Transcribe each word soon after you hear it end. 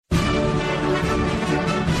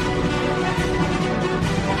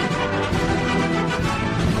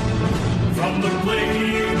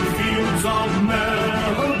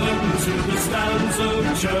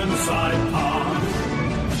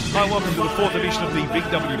Hi, welcome to the fourth edition of the Big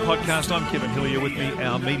W podcast. I'm Kevin Hillier, with me,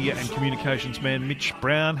 our media and communications man, Mitch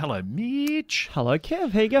Brown. Hello, Mitch. Hello,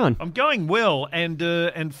 Kev. How you going? I'm going well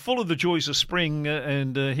and full of the joys of spring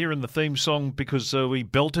and hearing the theme song because we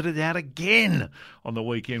belted it out again on the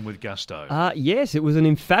weekend with gusto. Yes, it was an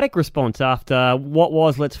emphatic response after what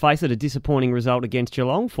was, let's face it, a disappointing result against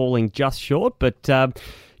Geelong, falling just short. But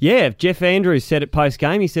yeah, Jeff Andrews said it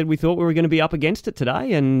post-game. He said we thought we were going to be up against it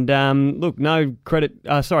today. And look, no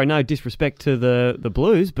disrespect to the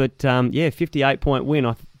Blues, but 58-point win.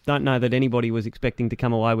 I don't know that anybody was expecting to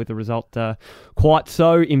come away with a result quite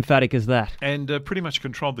so emphatic as that. And pretty much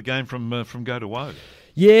controlled the game from go to woe.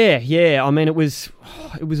 Yeah. I mean, it was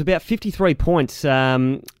about 53 points.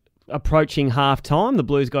 Approaching half-time. The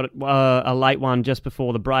Blues got a late one just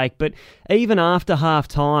before the break, but even after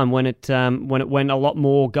half-time, when it went a lot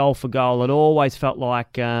more goal for goal, it always felt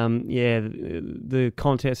like the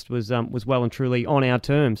contest was well and truly on our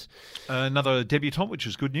terms. Another debutant, which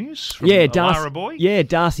is good news. From Lara boy. Yeah,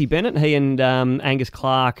 Darcy Bennett. He and Angus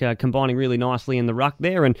Clark combining really nicely in the ruck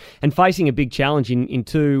there, and facing a big challenge in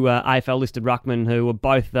two AFL-listed ruckmen who were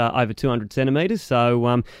both over 200 centimetres.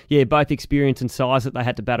 So both experience and size that they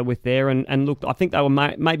had to battle with there, and look, I think they were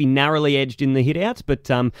maybe narrowly edged in the hit-outs, but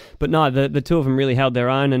no, the two of them really held their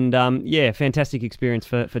own, and fantastic experience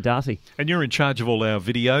for Darcy. And you're in charge of all our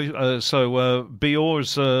video, so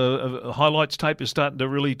Bior's highlights tape is starting to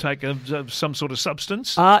really take some sort of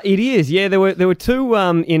substance. It is, yeah. There were two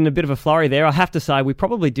in a bit of a flurry there. I have to say, we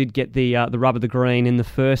probably did get the rub of the green in the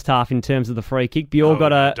first half in terms of the free kick.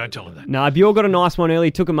 Bior don't tell him that. No, Bior got a nice one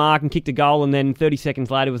early, took a mark and kicked a goal, and then 30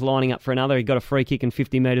 seconds later was lining up for another. He got a free kick and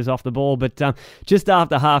 50 metres off the ball, but just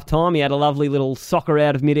after half-time, he had a lovely little soccer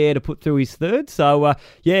out of midair to put through his third. So,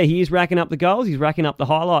 he is racking up the goals. He's racking up the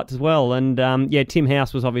highlights as well. And, Tim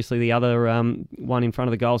House was obviously the other one in front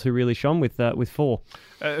of the goals who really shone with 4.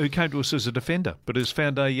 Who came to us as a defender, but has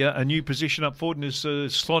found a new position up forward and is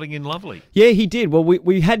slotting in lovely. Yeah, he did. Well,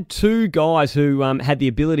 we had two guys who had the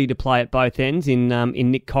ability to play at both ends in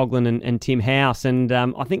Nick Coughlin and Tim House, and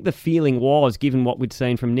I think the feeling was, given what we'd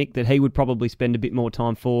seen from Nick, that he would probably spend a bit more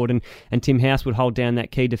time forward and Tim House would hold down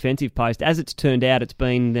that key defensive post. As it's turned out, it's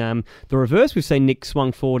been the reverse. We've seen Nick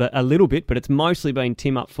swung forward a little bit, but it's mostly been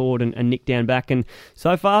Tim up forward and Nick down back, and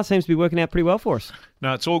so far seems to be working out pretty well for us.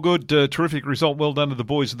 No, it's all good. Terrific result. Well done to the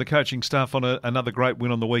boys and the coaching staff on another great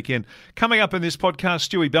win on the weekend. Coming up in this podcast,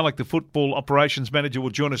 Stewie Bellick, the football operations manager, will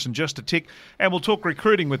join us in just a tick, and we'll talk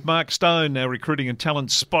recruiting with Mark Stone, our recruiting and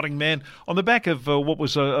talent spotting man, on the back of what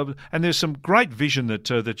was and there's some great vision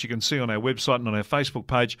that you can see on our website and on our Facebook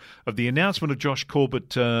page of the announcement of Josh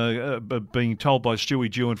Corbett being told by Stewie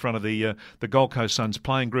due in front of the Gold Coast Suns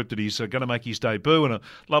playing group that he's going to make his debut, and a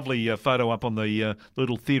lovely photo up on the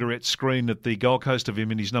little theaterette screen at the Gold Coast of him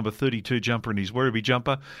in his number 32 jumper and his Werribee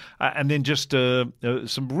jumper, and then just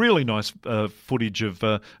some really nice footage of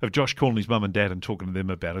Josh calling his mum and dad and talking to them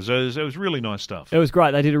about it. So it was really nice stuff. It was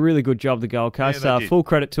great. They did a really good job, the Gold Coast. Full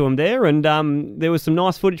credit to them there, and there was some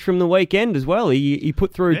nice footage from the weekend as well. He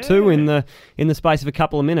put through two in the space of a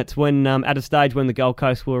couple of minutes when at a stage when the Gold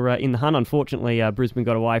Coast were in the hunt. Unfortunately, Brisbane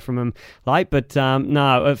got away from him late, but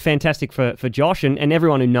fantastic for Josh, and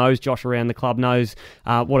everyone who knows Josh around the club knows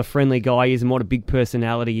what a friendly guy he is and what a big personality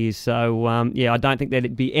is. So I don't think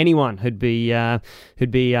there'd be anyone who'd be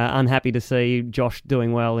unhappy to see Josh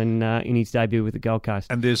doing well in his debut with the Gold Coast.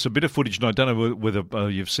 And there's a bit of footage, and I don't know whether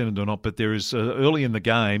you've seen it or not, but there is early in the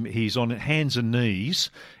game he's on hands and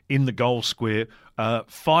knees in the goal square,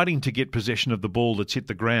 fighting to get possession of the ball that's hit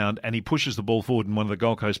the ground, and he pushes the ball forward, and one of the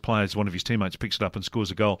Gold Coast players, one of his teammates, picks it up and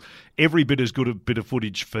scores a goal. Every bit as good a bit of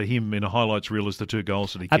footage for him in a highlights reel as the two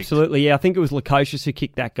goals that he kicked. Absolutely, yeah. I think it was Lukosius who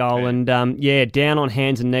kicked that goal, and down on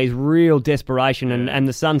hands and knees, real desperation, and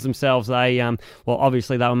the Suns themselves, they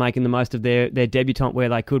obviously they were making the most of their debutant where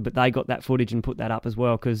they could, but they got that footage and put that up as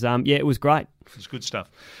well, because it was great. It's good stuff.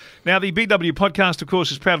 Now, the BW podcast, of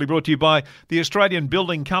course, is proudly brought to you by the Australian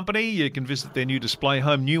Building Company. You can visit their new display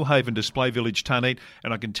home, New Haven Display Village, Tarneit.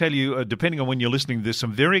 And I can tell you, depending on when you're listening, there's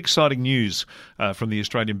some very exciting news from the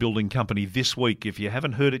Australian Building Company this week. If you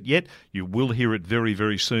haven't heard it yet, you will hear it very,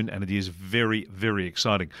 very soon, and it is very, very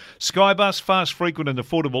exciting. Skybus, fast, frequent and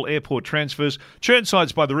affordable airport transfers.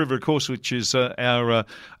 Churnside's by the river, of course, which is our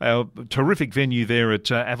terrific venue there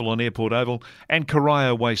at Avalon Airport Oval. And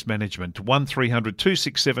Corio Waste Management, 1300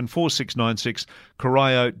 267 4696,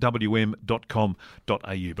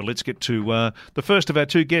 coriowm.com.au. But let's get to the first of our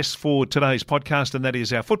two guests for today's podcast, and that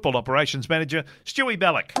is our football operations manager, Stewie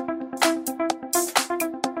Bellick.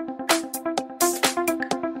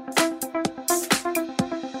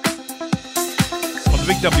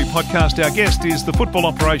 Big W podcast. Our guest is the Football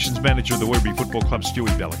Operations Manager of the Werribee Football Club,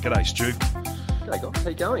 Stewie Ballard. G'day, Stu. G'day, guys. How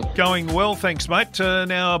you going? Going well, thanks, mate.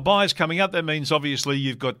 Now, buy's coming up. That means, obviously,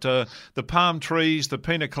 you've got the palm trees, the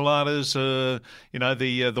pina coladas,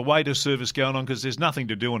 the waiter service going on, because there's nothing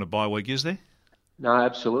to do on a bye week, is there? No,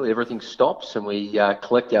 absolutely. Everything stops and we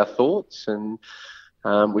collect our thoughts and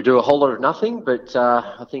we do a whole lot of nothing. But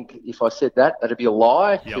I think if I said that, that'd be a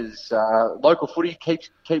lie, because local footy keeps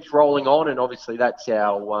rolling on, and obviously that's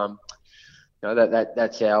our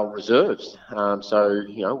that's our reserves. So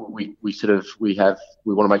we want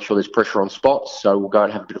to make sure there's pressure on spots. So we'll go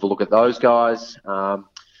and have a bit of a look at those guys.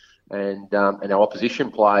 And our opposition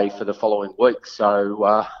play for the following week.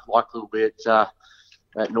 So like a little bit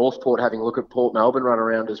at Northport, having a look at Port Melbourne run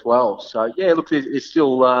around as well. So yeah, look, there's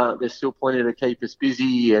still plenty to keep us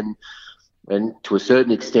busy, and to a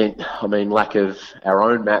certain extent, I mean, lack of our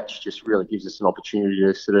own match just really gives us an opportunity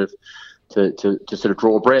to sort of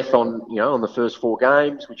draw a breath on on the first four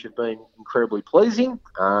games, which have been incredibly pleasing,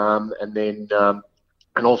 and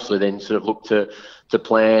also then sort of look to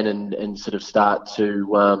plan and sort of start to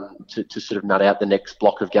sort of nut out the next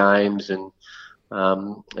block of games and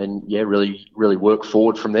really work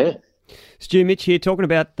forward from there. Stu, Mitch here, talking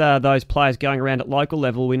about those players going around at local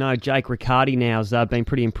level. We know Jake Riccardi now has been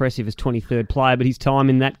pretty impressive as 23rd player, but his time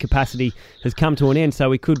in that capacity has come to an end, so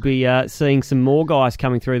we could be seeing some more guys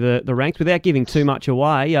coming through the ranks. Without giving too much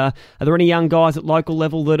away, are there any young guys at local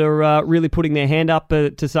level that are really putting their hand up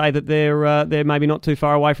to say that they're maybe not too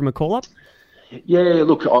far away from a call-up? Yeah,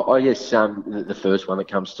 look, I guess the first one that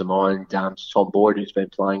comes to mind is Tom Boyd, who's been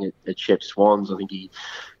playing at Shep Swans. I think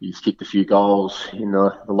he's kicked a few goals in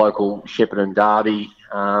the local Shepparton derby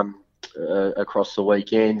across the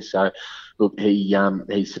weekend. So, look, he's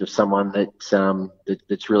sort of someone that's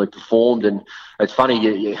really performed. And it's funny,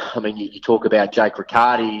 you talk about Jake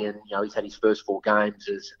Riccardi, and he's had his first four games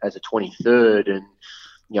as a 23rd, and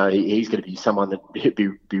he's going to be someone that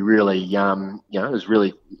be really, is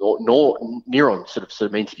really near on sort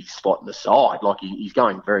of meant to be spot in the side. Like he's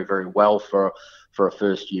going very, very well for a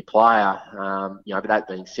first year player. But that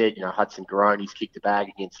being said, Hudson Garone's kicked a bag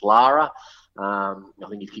against Lara. I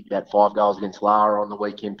think he's kicked about 5 goals against Lara on the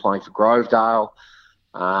weekend playing for Grovedale.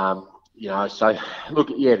 So look,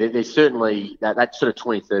 yeah, there's certainly that sort of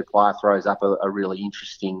 23rd player throws up a really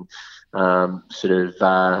interesting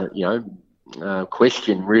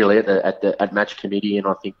question really at match committee, and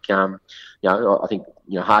I think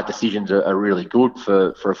hard decisions are really good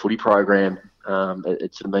for a footy program.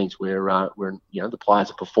 It sort of means we're the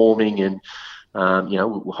players are performing, and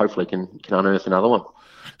we hopefully can unearth another one.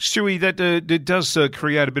 Stewie, that it does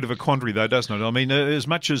create a bit of a quandary, though, doesn't it? I mean, as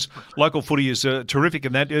much as local footy is terrific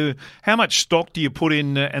in that, how much stock do you put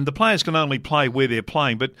in? And the players can only play where they're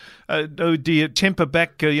playing, but do you temper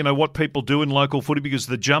back, what people do in local footy, because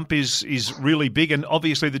the jump is really big, and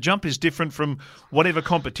obviously the jump is different from whatever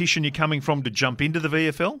competition you're coming from to jump into the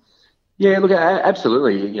VFL? Yeah, look,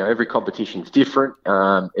 absolutely. Every competition's different.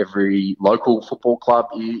 Every local football club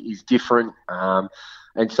is different.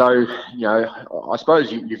 And so, I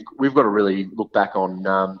suppose we've got to really look back on,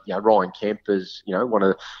 Ryan Kemp as, one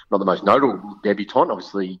of not the most notable debutant.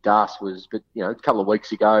 Obviously, Das was, but, a couple of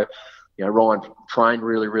weeks ago, Ryan trained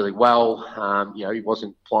really, really well. He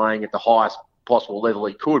wasn't playing at the highest possible level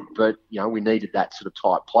he could, but, we needed that sort of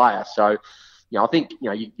type player. So, I think,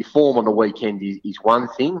 your form on the weekend is one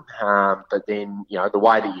thing, but then, the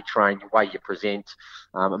way that you train, the way you present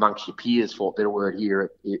amongst your peers, for a better word,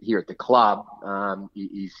 here at the club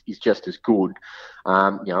is just as good.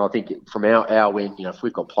 I think from our end, if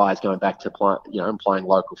we've got players going back to play, and playing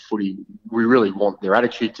local footy, we really want their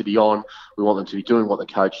attitude to be on. We want them to be doing what the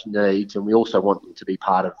coach needs, and we also want them to be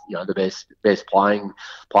part of, the best playing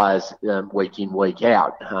players week in, week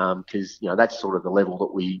out, because, that's sort of the level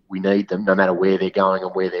that we need them, no matter where they're going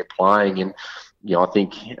and where they're playing. And, I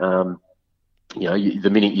think, the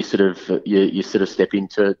minute you sort of step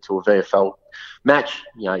into a VFL match,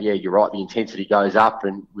 you're right, the intensity goes up,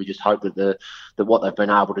 and we just hope that what they've been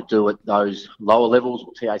able to do at those lower levels,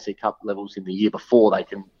 or TAC Cup levels in the year before, they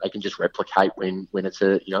can just replicate when it's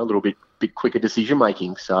a little bit quicker decision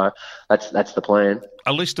making. So that's the plan.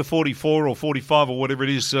 A list of 44 or 45 or whatever it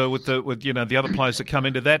is with the other players that come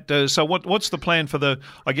into that. So what's the plan for the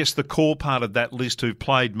core part of that list who've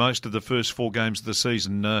played most of the first 4 games of the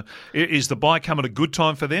season? Is the bye come at a good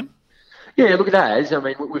time for them? Yeah, look at that. I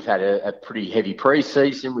mean, we've had a pretty heavy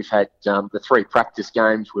pre-season. We've had the 3 practice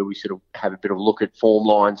games where we sort of have a bit of a look at form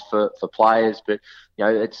lines for players. But,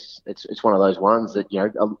 it's one of those ones that,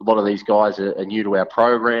 a lot of these guys are new to our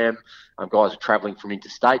program. Guys are travelling from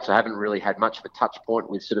interstate, so I haven't really had much of a touch point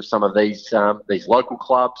with sort of some of these local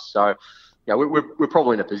clubs. So, we're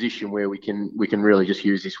probably in a position where we can really just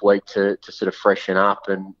use this week to sort of freshen up,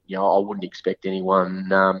 and I wouldn't expect anyone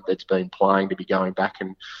that's been playing to be going back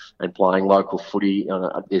and playing local footy.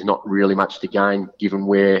 There's not really much to gain given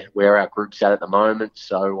where our group's at the moment.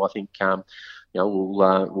 So I think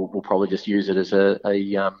we'll probably just use it as a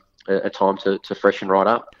time to freshen right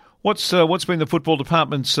up. What's been the football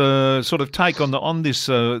department's sort of take on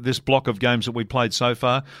this block of games that we played so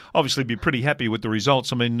far? Obviously, be pretty happy with the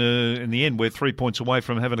results. I mean, in the end, we're 3 points away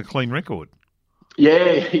from having a clean record.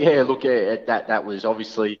 Yeah. Look, that was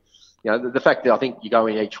obviously, the fact that I think you go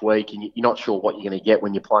in each week and you're not sure what you're going to get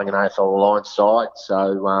when you're playing an AFL Alliance side.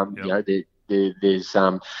 So there's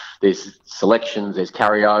selections, there's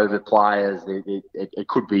carryover players. It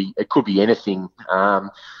could be anything.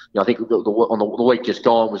 I think the week just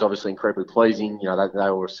gone was obviously incredibly pleasing.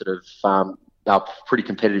 They were sort of they were pretty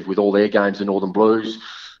competitive with all their games, the Northern Blues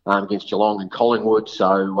against Geelong and Collingwood.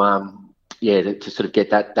 So to sort of get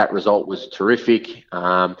that result was terrific.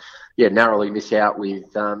 Narrowly miss out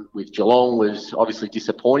with Geelong was obviously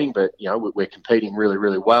disappointing, but we're competing really,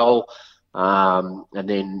 really well. And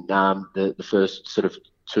then the first sort of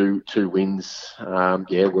two wins,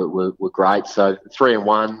 were great. So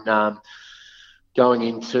 3-1. Going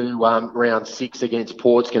into round 6 against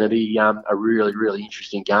Port's going to be a really, really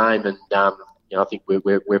interesting game, and I think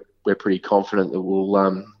we're pretty confident that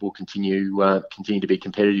we'll continue to be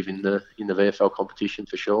competitive in the VFL competition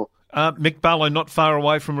for sure. Mick Barlow not far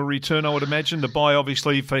away from a return, I would imagine. The bye,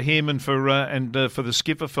 obviously, for him and for the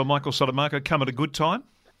skipper, for Michael Sotomayor, come at a good time.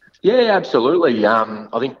 Yeah, absolutely.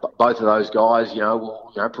 I think both of those guys,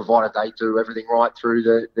 provided they do everything right through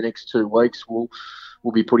the next 2 weeks,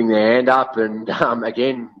 will be putting their hand up. And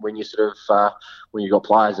again, when you sort of when you've got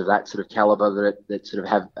players of that sort of calibre that sort of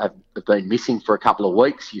have been missing for a couple of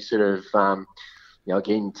weeks, you sort of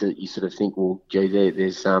you sort of think, well, gee,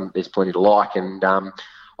 there's plenty to like. And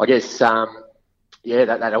I guess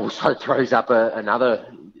that also throws up another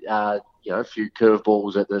few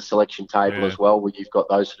curveballs at the selection table as well, where you've got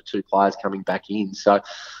those sort of 2 players coming back in. So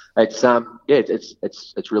it's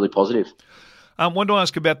really positive. I want to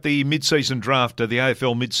ask about the mid-season draft, the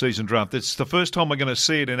AFL mid-season draft. It's the first time we're going to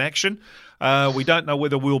see it in action. We don't know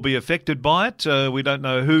whether we'll be affected by it. We don't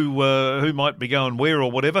know who might be going where or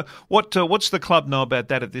whatever. What's the club know about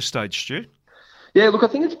that at this stage, Stu? Yeah, look, I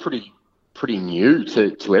think it's pretty new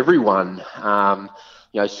to everyone.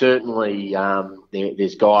 Certainly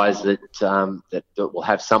there's guys that will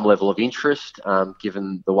have some level of interest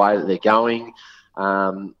given the way that they're going.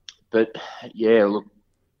 But yeah, look,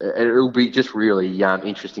 it'll be just really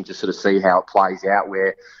interesting to sort of see how it plays out,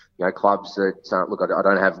 where clubs that I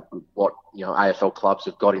don't have what AFL clubs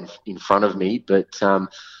have got in front of me, but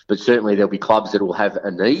certainly there'll be clubs that will have a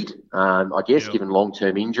need, I guess, given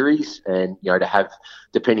long-term injuries, and to have,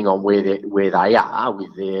 depending on where they are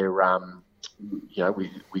with their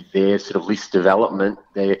with their sort of list development,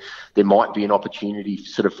 there might be an opportunity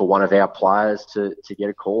sort of for one of our players to get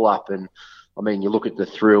a call up. And I mean, you look at the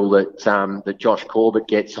thrill that Josh Corbett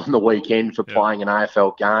gets on the weekend for playing an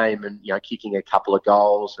AFL game and kicking a couple of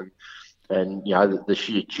goals, and the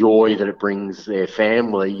sheer joy that it brings their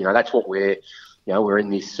family. That's what we're in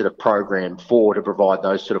this sort of program for, to provide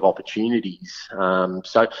those sort of opportunities.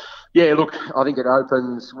 So yeah, look, I think it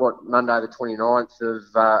opens Monday the 29th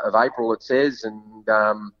of April, it says, and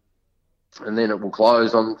then it will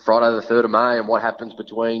close on Friday the 3rd of May. And what happens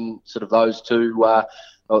between sort of those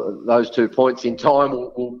two points in time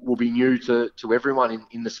will be new to everyone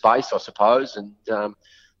in the space, I suppose. And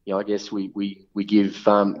I guess we give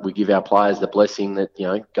our players the blessing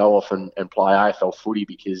that go off and play AFL footy,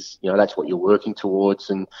 because that's what you're working towards.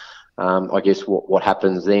 And I guess what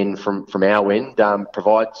happens then from our end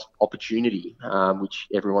provides opportunity, which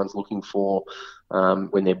everyone's looking for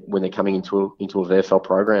when they're coming into a VFL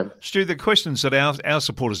program. Stu, the questions that our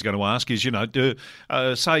supporters are going to ask is,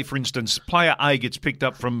 say for instance, player A gets picked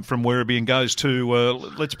up from wherever and goes to,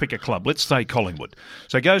 let's pick a club, let's say Collingwood.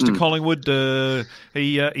 So he goes to Collingwood,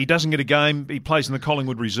 he doesn't get a game, he plays in the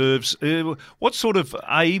Collingwood reserves. What sort of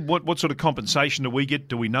compensation do we get?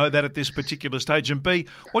 Do we know that at this particular stage? And B,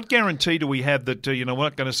 what guarantee do we have that we're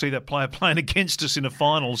not going to see that player playing against us in the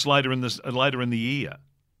finals later in the year?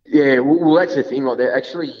 Yeah, well, that's the thing. Like,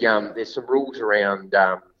 there's some rules around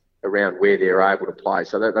where they're able to play,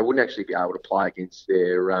 so they wouldn't actually be able to play against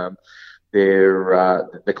the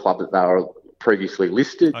club that they were previously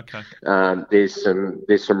listed. Okay. There's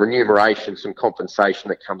some remuneration, some compensation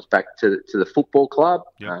that comes back to the football club.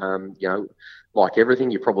 Yep. Like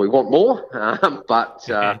everything, you probably want more, but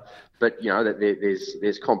that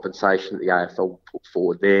there's compensation that the AFL will put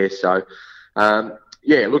forward there. So.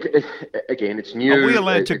 Yeah, look, again, it's new. Are we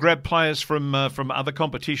allowed to grab players from other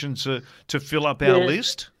competitions to fill up our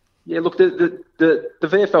list? Yeah, look, the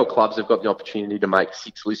VFL clubs have got the opportunity to make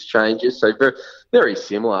 6 list changes, so very, very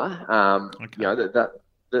similar. Okay.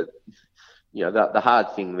 The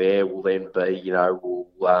hard thing there will then be,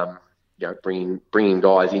 bringing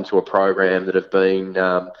guys into a program that have been,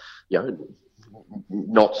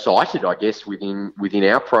 not cited, I guess, within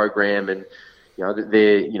our program, and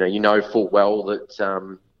they're, full well that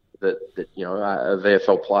a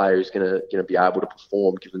VFL player is going to be able to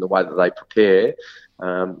perform given the way that they prepare.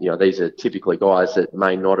 These are typically guys that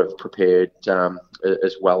may not have prepared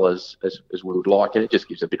as well as we would like, and it just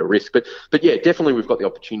gives a bit of risk. But yeah, definitely we've got the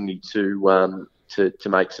opportunity to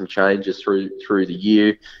make some changes through the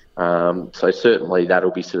year. So certainly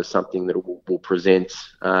that'll be sort of something that we'll present.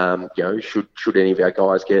 Should any of our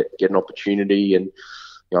guys get an opportunity, and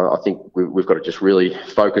I think we've got to just really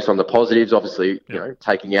focus on the positives. Obviously,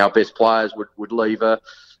 taking our best players would leave a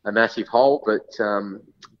massive hole, but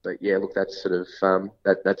yeah, look, that's sort of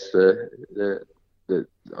that's the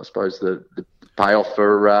I suppose the payoff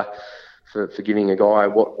for giving a guy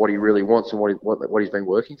what he really wants and what he's been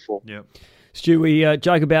working for. Yeah. Stu, we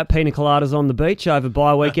joke about pina coladas on the beach over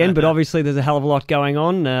bye weekend, but obviously there's a hell of a lot going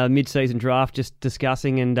on. Mid-season draft just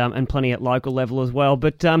discussing, and plenty at local level as well.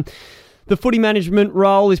 But the footy management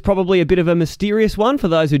role is probably a bit of a mysterious one for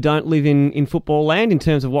those who don't live in football land in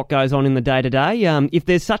terms of what goes on in the day-to-day. If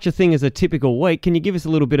there's such a thing as a typical week, can you give us a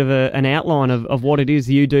little bit of an outline of what it is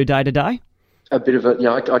you do day-to-day? A bit of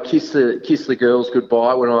I kiss the girls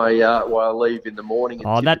goodbye when I leave in the morning.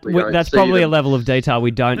 And that's probably a level of detail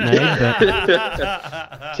we don't need.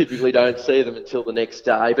 But typically don't see them until the next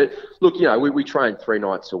day. But look, we train 3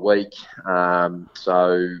 nights a week.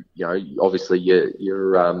 So obviously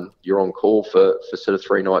you're on call for sort of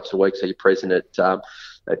 3 nights a week. So you're present at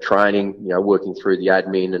training. Working through the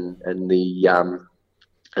admin and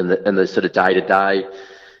the sort of day to day.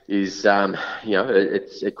 Is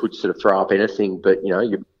it could sort of throw up anything, but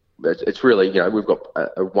it's really we've got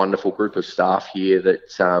a wonderful group of staff here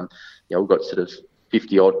that we've got sort of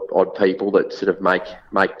 50 odd people that sort of make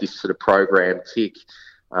this sort of program tick,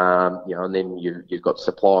 and then you've got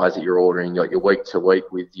suppliers that you're ordering, your week to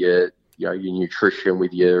week with your nutrition,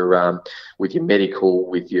 with your medical,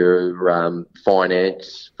 with your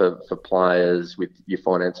finance for players, with your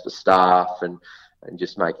finance for staff, and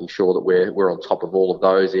just making sure that we're on top of all of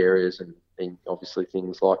those areas, and obviously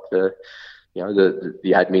things like the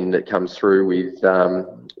admin that comes through with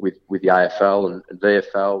the AFL and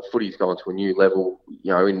VFL. Footy's gone to a new level,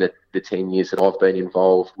 in the 10 years that I've been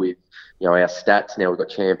involved with, our stats. Now we've got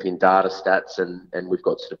champion data stats, and we've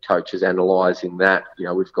got sort of coaches analysing that.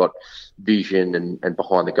 We've got vision and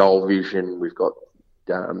behind the goal vision. We've got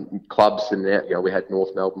clubs, and we had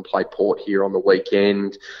North Melbourne play Port here on the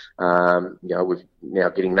weekend. We're now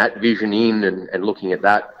getting that vision in and looking at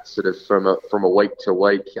that sort of from a week to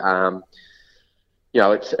week.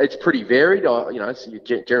 It's pretty varied. So you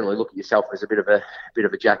generally look at yourself as a bit of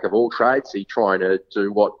a jack of all trades. So you're trying to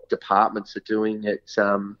do what departments are doing at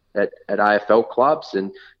AFL clubs,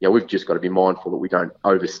 and we've just got to be mindful that we don't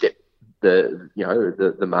overstep the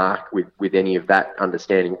mark with any of that,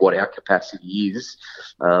 understanding what our capacity is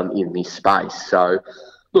in this space. So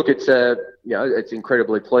look, it's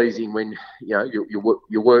incredibly pleasing when you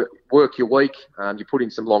work your week, you put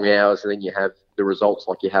in some long hours, and then you have the results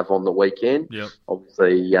like you have on the weekend. Yep.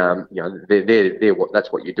 Obviously,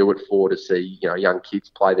 that's what you do it for, to see young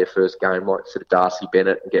kids play their first game, like sort of Darcy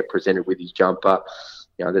Bennett, and get presented with his jumper.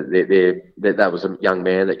 That was a young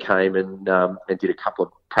man that came and did a couple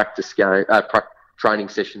of training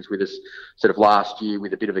sessions with us sort of last year,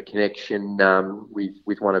 with a bit of a connection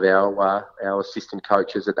with one of our assistant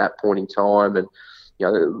coaches at that point in time, and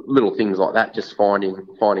little things like that, just finding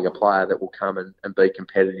a player that will come and be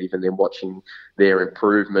competitive, and then watching their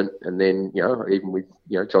improvement. And then even with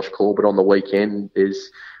Josh Corbett on the weekend,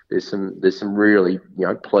 there's some really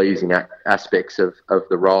pleasing aspects of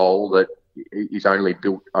the role that is only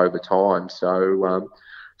built over time. So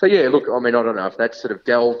yeah, look, I mean, I don't know if that's sort of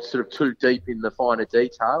delved sort of too deep in the finer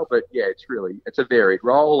detail, but yeah, it's a varied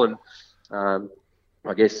role. And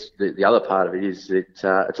I guess the other part of it is that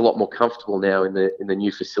it's a lot more comfortable now in the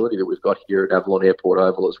new facility that we've got here at Avalon Airport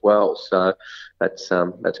Oval as well. So that's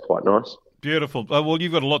quite nice. Beautiful. Well,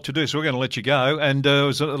 you've got a lot to do, so we're going to let you go. And it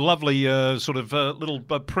was a lovely sort of little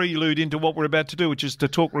prelude into what we're about to do, which is to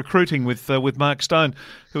talk recruiting with Mark Stone,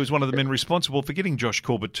 who is one of the men responsible for getting Josh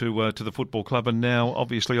Corbett to the football club, and now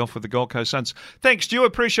obviously off with the Gold Coast Suns. Thanks, Stu.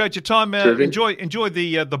 Appreciate your time. Enjoy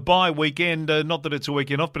the bye weekend. Not that it's a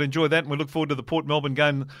weekend off, but enjoy that, and we look forward to the Port Melbourne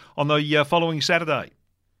game on the following Saturday.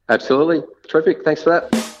 Absolutely. Terrific. Thanks for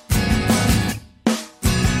that.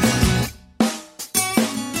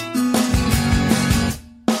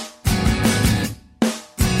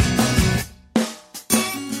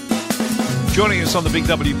 Joining us on the Big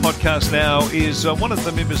W podcast now is one of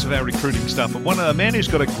the members of our recruiting staff, and a man who's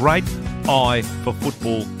got a great eye for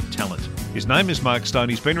football talent. His name is Mark Stone.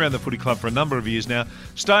 He's been around the footy club for a number of years now.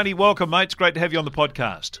 Stoney, welcome, mate. It's great to have you on the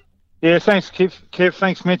podcast. Yeah, thanks, Kev.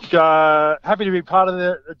 Thanks, Mitch. Happy to be part of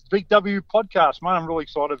the Big W podcast, mate. I'm really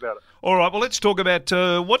excited about it. All right, well, let's talk about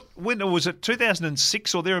when was it,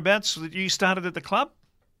 2006 or thereabouts that you started at the club?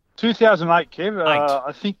 2008, Kev.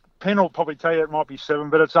 I think Penn will probably tell you it might be 7,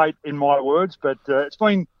 but it's 8 in my words. But it's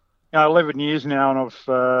been 11 years now, and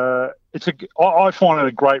I find it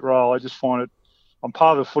a great role. I just find it, I'm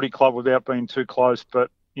part of the footy club without being too close, but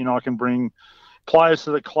I can bring players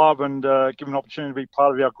to the club and give an opportunity to be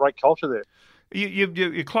part of our great culture there.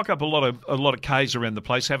 You clock up a lot of Ks around the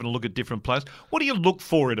place, having a look at different players. What do you look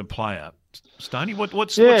for in a player, Stoney?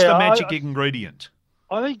 What's the magic ingredient?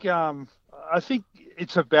 I think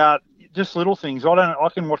it's about just little things. I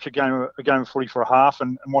can watch a game of footy for a half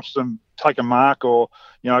and watch them take a mark or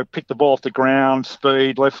pick the ball off the ground,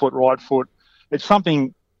 speed, left foot, right foot. It's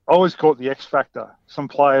something I always call it the X factor. Some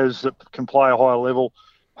players that can play a higher level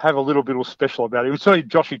have a little bit of special about it. We saw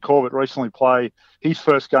Joshy Corbett recently play his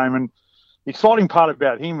first game, and the exciting part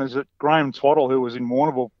about him is that Graham Twaddle, who was in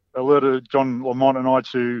Warrnambool, alerted John Lamont and I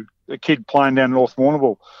to a kid playing down North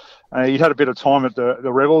Warrnambool. He'd had a bit of time at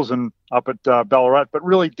the Rebels and up at Ballarat, but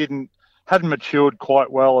really hadn't matured quite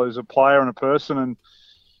well as a player and a person. And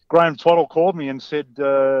Graham Twaddle called me and said,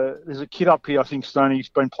 there's a kid up here, I think Stoney, he's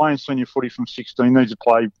been playing senior footy from 16, needs to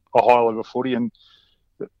play a high level footy. And,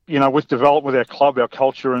 with development with our club, our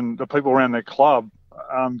culture and the people around their club,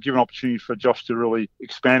 give an opportunity for Josh to really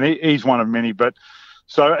expand. He's one of many. But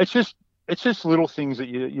so it's just little things that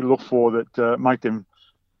you look for that make them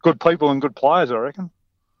good people and good players, I reckon.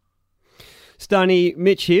 Stoney,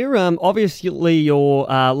 Mitch here. Obviously, your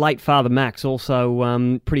late father, Max,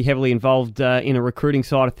 also pretty heavily involved in a recruiting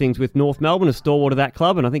side of things with North Melbourne, a stalwart of that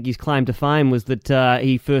club, and I think his claim to fame was that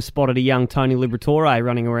he first spotted a young Tony Liberatore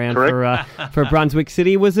running around for Brunswick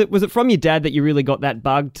City. Was it from your dad that you really got that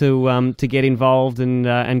bug to get involved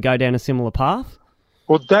and go down a similar path?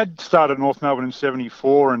 Well, Dad started North Melbourne in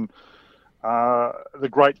 '74, and the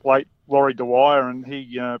great late Laurie Dwyer, and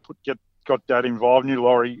he got Dad involved, knew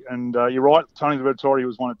Laurie, and you're right, Tony Liberatore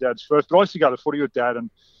was one of Dad's first. But I used to go to footy with Dad,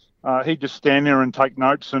 and he'd just stand there and take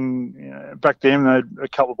notes. And back then, a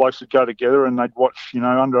couple of blokes would go together and they'd watch,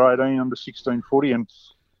 under 18, under 16 footy. And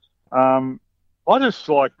I just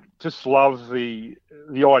love the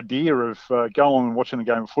idea of going and watching a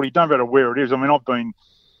game of footy. Don't matter where it is. I mean, I've been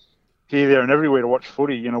here, there, and everywhere to watch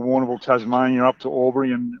footy. Warrnambool, Tasmania, up to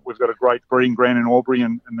Albury, and we've got a great breeding ground in Albury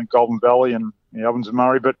and the Golden Valley and Ovens and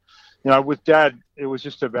Murray. But with Dad, it was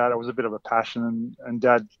a bit of a passion, and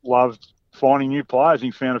Dad loved finding new players. He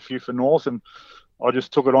found a few for North, and I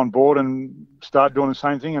just took it on board and started doing the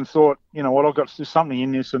same thing and thought, there's something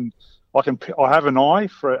in this, and I have an eye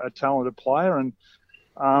for a talented player. And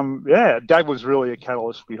Dad was really a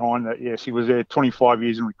catalyst behind that. Yes, he was there 25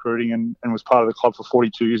 years in recruiting and was part of the club for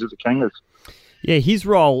 42 years at the Kangaroos. Yeah, his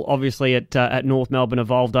role obviously at North Melbourne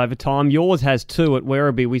evolved over time. Yours has too at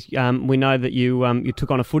Werribee. We know that you took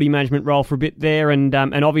on a footy management role for a bit there, and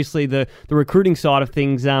obviously the recruiting side of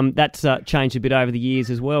things that's changed a bit over the years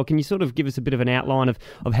as well. Can you sort of give us a bit of an outline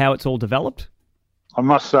of how it's all developed? I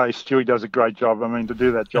must say, Stewie does a great job. I mean, to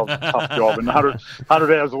do that job's a tough job, and 100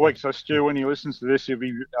 hours a week. So, Stu, when he listens to this, he'll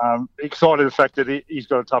be excited the fact that he's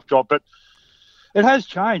got a tough job. But it has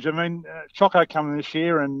changed. I mean, Choco coming this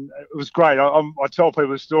year, and it was great. I tell people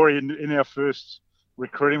the story in our first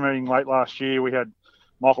recruiting meeting late last year. We had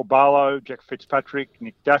Michael Barlow, Jack Fitzpatrick,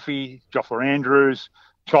 Nick Daffy, Joffa Andrews,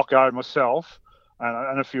 Choco, myself,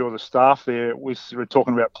 and a few of the staff there. We were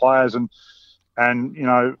talking about players and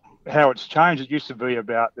how it's changed. It used to be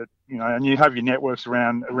about that, and you have your networks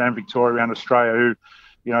around Victoria, around Australia,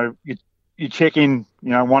 who, you check in,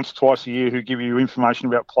 once, twice a year, who give you information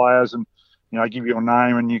about players and, give you a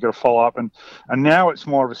name and you've got to follow up. And now it's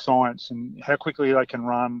more of a science and how quickly they can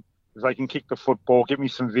run, if they can kick the football, get me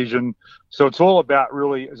some vision. So it's all about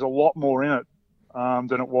really, there's a lot more in it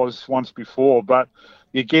than it was once before, but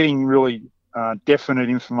you're getting really definite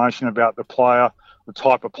information about the player, the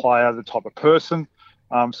type of person.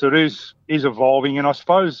 So it is evolving, and I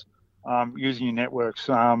suppose using your networks.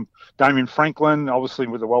 Damien Franklin, obviously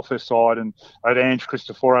with the welfare side, and I had Ange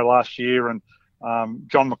Cristoforo last year, and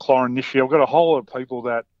John McLaurin this year. I've got a whole lot of people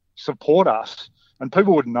that support us, and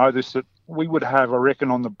people would know this, that we would have, I reckon,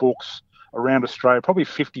 on the books around Australia, probably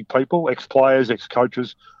 50 people, ex-players,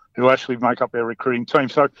 ex-coaches, who actually make up our recruiting team.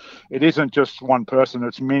 So it isn't just one person;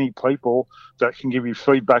 it's many people that can give you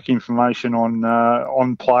feedback information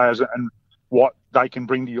on players and what they can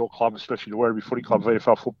bring to your club, especially to Werribee Footy Club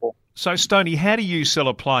VFL football. So, Stoney, how do you sell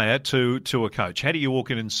a player to a coach? How do you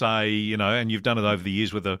walk in and say, and you've done it over the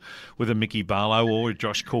years with a Mickey Barlow or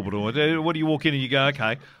Josh Corbett, or what do you walk in and you go,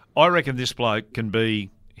 okay, I reckon this bloke can be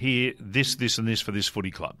here, this, and this for this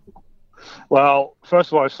footy club? Well,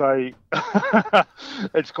 first of all, I say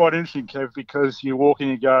it's quite interesting, Kev, because you walk in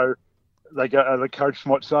and go, the coach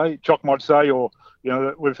might say, Jock might say, or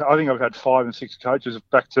I think I've had 5 and 6 coaches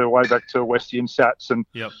way back to Westy and Sats and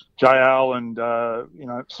JL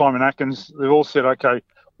and Simon Atkins. They've all said, okay,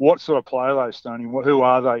 what sort of player are they, Stoney? Who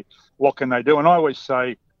are they? What can they do? And I always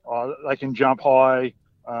say, they can jump high,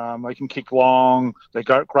 they can kick long, they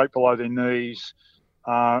go great below their knees.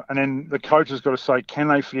 And then the coach has got to say, can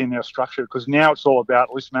they fit in our structure? Because now it's all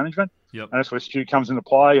about list management. And that's where Stu comes into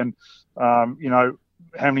play. And,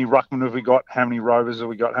 how many ruckmen have we got? How many rovers have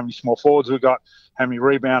we got? How many small forwards have we got? How many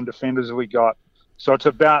rebound defenders have we got? So it's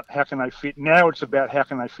about how can they fit. Now it's about how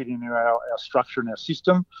can they fit into our structure and our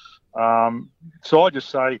system. So I just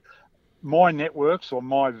say my networks or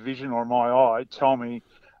my vision or my eye tell me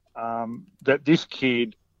that this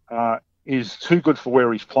kid is too good for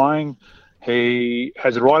where he's playing. He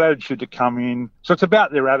has the right attitude to come in. So it's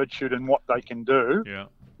about their attitude and what they can do,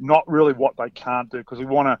 not really what they can't do, because we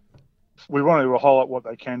want to do a whole lot what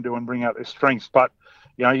they can do and bring out their strengths. But,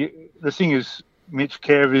 the thing is, Mitch,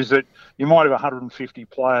 Kev, is that you might have 150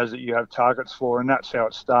 players that you have targets for, and that's how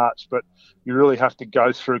it starts. But you really have to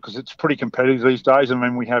go through, because it's pretty competitive these days. I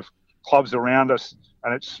mean, we have clubs around us,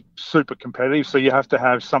 and it's super competitive. So you have to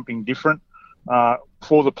have something different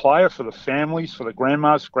for the player, for the families, for the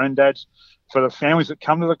grandmas, granddads, for the families that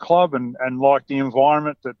come to the club and like the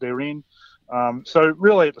environment that they're in. So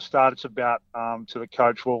really at the start, it's about to the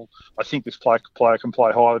coach, well, I think this player can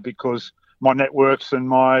play higher because my networks and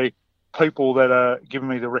my people that are giving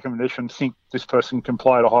me the recommendation think this person can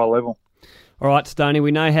play at a higher level. All right, Stoney,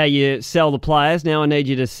 we know how you sell the players. Now I need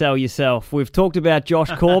you to sell yourself. We've talked about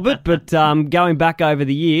Josh Corbett, but going back over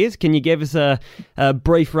the years, can you give us a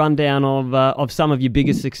brief rundown of some of your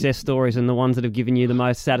biggest success stories and the ones that have given you the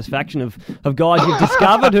most satisfaction of guys you've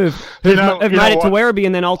discovered who've made it to Werribee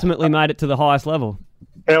and then ultimately made it to the highest level?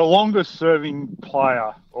 Our longest-serving player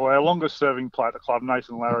at the club,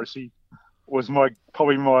 Nathan Larissy, was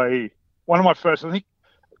probably one of my first, I think,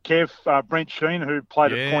 Kev, Brent Sheen, who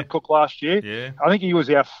played at Point Cook last year. Yeah. I think he was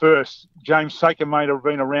our first. James Saker may have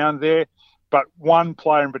been around there, but one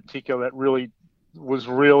player in particular that was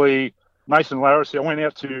Nathan Larissy. I went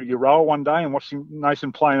out to Euroa one day and watched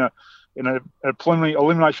Nathan play in a preliminary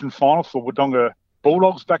elimination final for Wodonga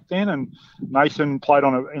Bulldogs back then, and Nathan played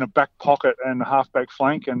in a back pocket and a half-back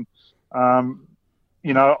flank, and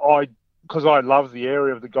because I love the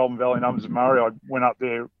area of the Golden Valley and Ovens and Murray, I went up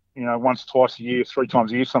there once, twice a year, 3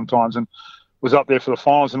 times a year sometimes, and was up there for the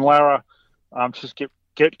finals. And Lara just kept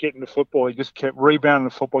getting the football. He just kept rebounding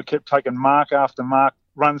the football. He kept taking mark after mark,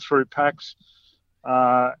 run through packs.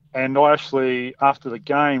 And I actually, after the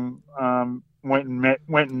game, went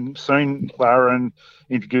and seen Lara and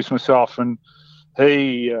introduced myself. And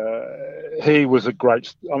he was a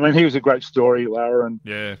great story, Lara.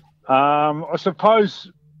 And I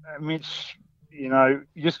suppose, Mitch, you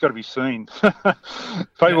just got to be seen.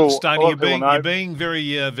 Stoney, you're being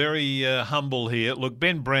very, very humble here. Look,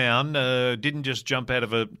 Ben Brown didn't just jump out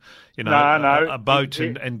of a boat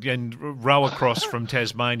and row across from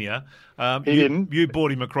Tasmania. He didn't. You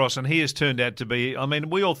brought him across, and he has turned out to be. I mean,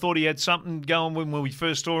 we all thought he had something going when we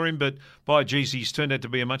first saw him, but by geez, he's turned out to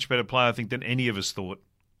be a much better player, I think, than any of us thought.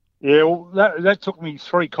 Yeah, well, that took me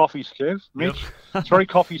 3 coffees, Kev, Mitch. Yep. 3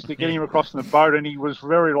 coffees to get him across in the boat, and he was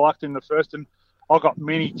very reluctant in the first. And I've got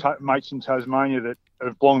many mates in Tasmania that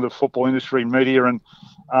have belonged to the football industry and media, and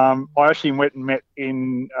I actually went and met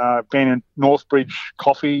in Ben and Northbridge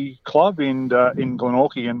Coffee Club in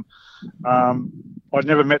Glenorchy, and I'd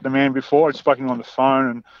never met the man before. I'd spoken to him on the phone,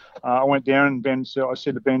 and I went down, and I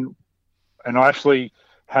said to Ben, and I actually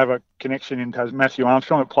have a connection in Matthew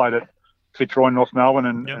Armstrong, that played at Fitzroy, North Melbourne,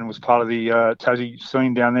 and was part of the Tassie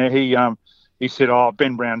scene down there. He said,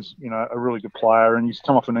 Ben Brown's a really good player, and he's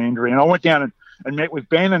come off an injury. And I went down and met with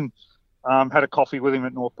Ben and had a coffee with him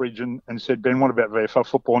at Northbridge and said, Ben, what about VFL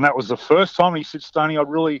football? And that was the first time. He said, Stoney, I'd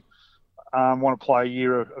really want to play a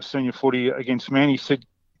year of senior footy against man. He said,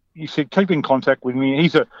 keep in contact with me.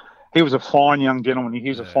 He was a fine young gentleman.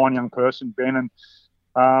 He's a fine young person, Ben.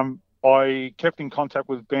 And I kept in contact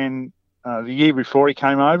with Ben the year before he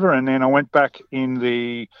came over, and then I went back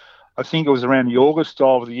I think it was around the August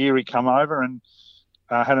of the year he came over, and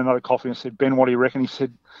had another coffee and said, Ben, what do you reckon? He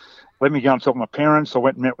said, let me go and talk to my parents. I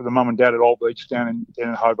went and met with the mum and dad at Old Beach down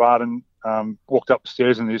in Hobart, and walked up the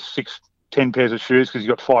stairs, and there's 10 pairs of shoes because he's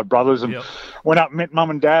got 5 brothers, and went up and met mum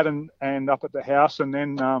and dad and up at the house, and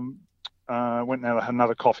then went and had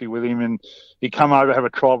another coffee with him, and he come over, have a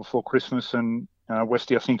trial before Christmas, and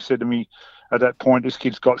Westy, I think, said to me at that point, this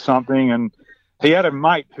kid's got something, and he had a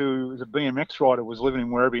mate who was a BMX rider, was living in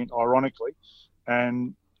Werribee, ironically,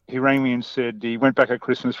 and he rang me and said, he went back at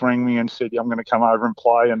Christmas, rang me and said, I'm going to come over and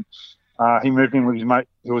play, and he moved in with his mate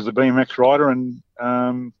who was a BMX rider, and,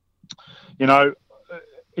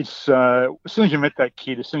 it's as soon as you met that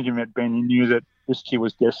kid, as soon as you met Ben, you knew that this kid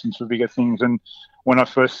was destined for bigger things. And when I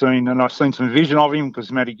first seen some vision of him,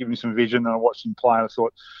 because Matty gave me some vision, and I watched him play, and I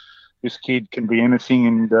thought, this kid can be anything,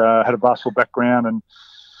 and had a basketball background, and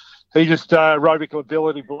he just aerobic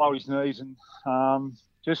ability below his knees, and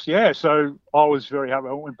so I was very happy.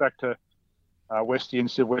 I went back to Westy and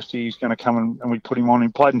said, Westy, he's going to come, and we put him on. He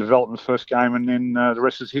played in development the first game, and then the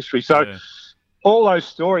rest is history. So all those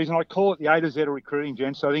stories, and I call it the A to Z of recruiting,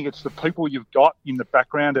 Jen. So I think it's the people you've got in the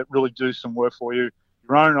background that really do some work for you.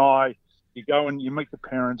 Your own eye, you go and you meet the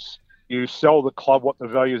parents, you sell the club what the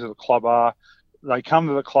values of the club are. They come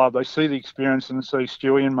to the club, they see the experience, and see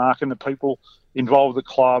Stewie and Mark and the people involved with the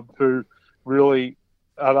club who really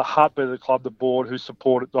are the heartbeat of the club, the board, who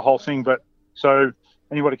support it, the whole thing. But so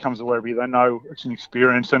anybody comes to Werribee, they know it's an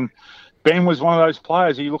experience. And Ben was one of those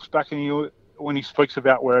players. He looks back and when he speaks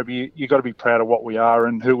about Werribee, you've got to be proud of what we are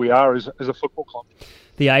and who we are as a football club.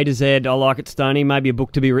 The A to Z, I like it, Stoney. Maybe a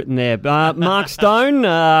book to be written there. Mark Stone,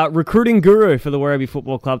 recruiting guru for the Werribee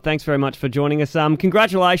Football Club. Thanks very much for joining us.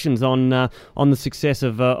 Congratulations on the success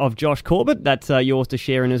of Josh Corbett. That's yours to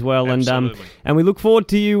share in as well. Absolutely. And we look forward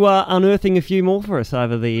to you unearthing a few more for us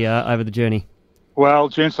over the journey. Well,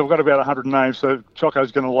 gents, I've got about 100 names, so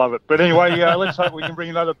Choco's going to love it. But anyway, let's hope we can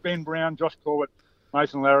bring another Ben Brown, Josh Corbett,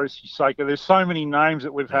 Mason Larry, Siseka. There's so many names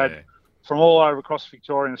that we've had from all over across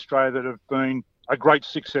Victoria and Australia that have been great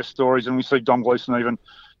success stories, and we see Dom Gleeson even,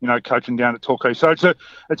 coaching down at Torquay. So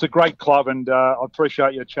it's a great club, and I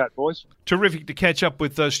appreciate your chat, boys. Terrific to catch up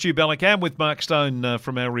with Stu Ballack and with Mark Stone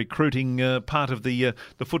from our recruiting part of the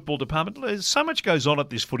football department. So much goes on at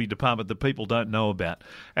this footy department that people don't know about,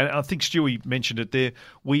 and I think Stewie mentioned it there.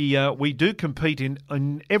 We do compete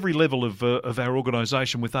in every level of our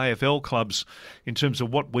organisation with AFL clubs in terms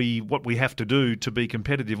of what we have to do to be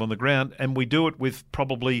competitive on the ground, and we do it with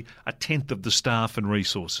probably a tenth of the staff and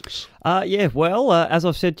resources. As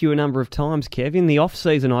I've said to you a number of times, Kev, in the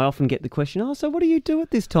off-season I often get the question, so what do you do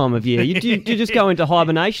at this time of year? You just go into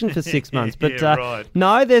hibernation for 6 months. But right.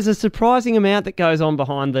 No, there's a surprising amount that goes on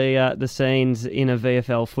behind the scenes in a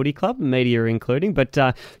VFL footy club, media including. But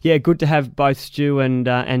good to have both Stu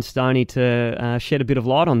and Stoney to shed a bit of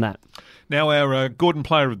light on that. Now our Gordon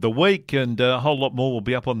Player of the Week and a whole lot more will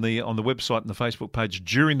be up on the website and the Facebook page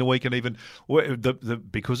during the week, and even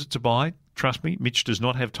because it's a bye. Trust me, Mitch does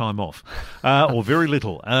not have time off, or very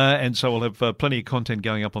little. And so we'll have plenty of content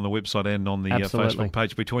going up on the website and on the Facebook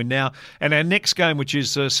page between now and our next game, which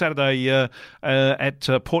is Saturday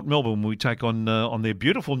at Port Melbourne. We take on their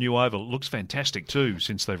beautiful new oval. It looks fantastic too,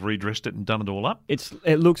 since they've redressed it and done it all up.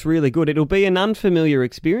 It looks really good. It'll be an unfamiliar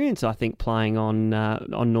experience, I think, playing on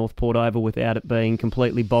North Port Oval without it being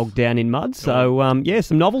completely bogged down in mud. So,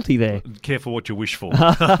 some novelty there. Careful what you wish for.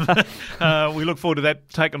 We look forward to that,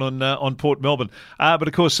 taken on Port Melbourne. But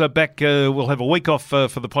of course, we'll have a week off for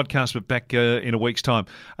the podcast, but back in a week's time.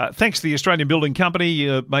 Thanks to the Australian Building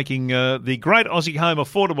Company, making the great Aussie home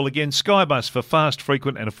affordable again. Skybus for fast,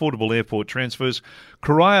 frequent and affordable airport transfers.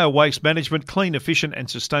 Corio Waste Management, clean, efficient and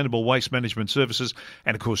sustainable waste management services.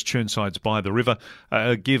 And of course, Churnside's by the river.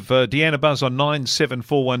 Give Deanna a buzz on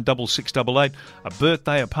 9741 6688. A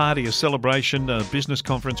birthday, a party, a celebration, a business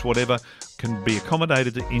conference, whatever, can be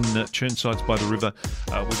accommodated in Churnside's by the river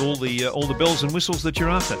with all the bells and whistles that you're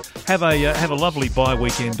after. Have a lovely bye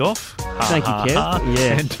weekend off. Thank you,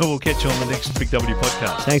 Kev. And we'll catch you on the next Big W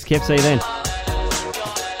podcast. Thanks, Kev. See you then.